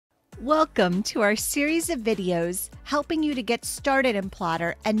Welcome to our series of videos helping you to get started in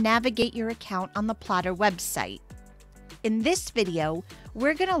Plottr and navigate your account on the Plottr website. In this video,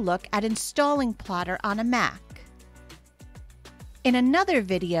 we're going to look at installing Plottr on a Mac. In another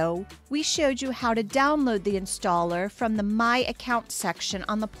video, we showed you how to download the installer from the My Account section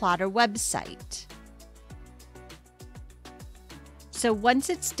on the Plottr website. So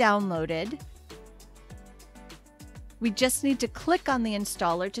once it's downloaded, we just need to click on the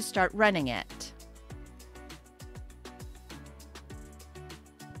installer to start running it.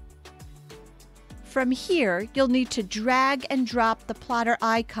 From here, you'll need to drag and drop the Plottr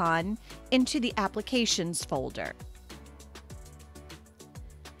icon into the Applications folder.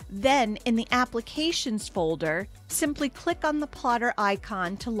 Then, in the Applications folder, simply click on the Plottr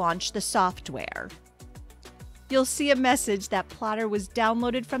icon to launch the software. You'll see a message that Plottr was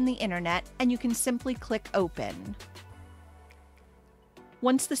downloaded from the internet, and you can simply click Open.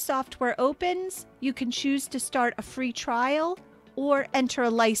 Once the software opens, you can choose to start a free trial or enter a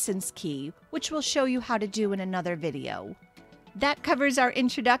license key, which we'll show you how to do in another video. That covers our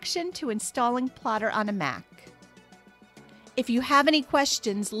introduction to installing Plottr on a Mac. If you have any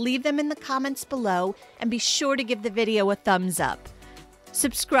questions, leave them in the comments below and be sure to give the video a thumbs up.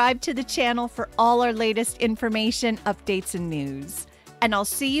 Subscribe to the channel for all our latest information, updates, and news. And I'll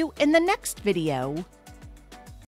see you in the next video.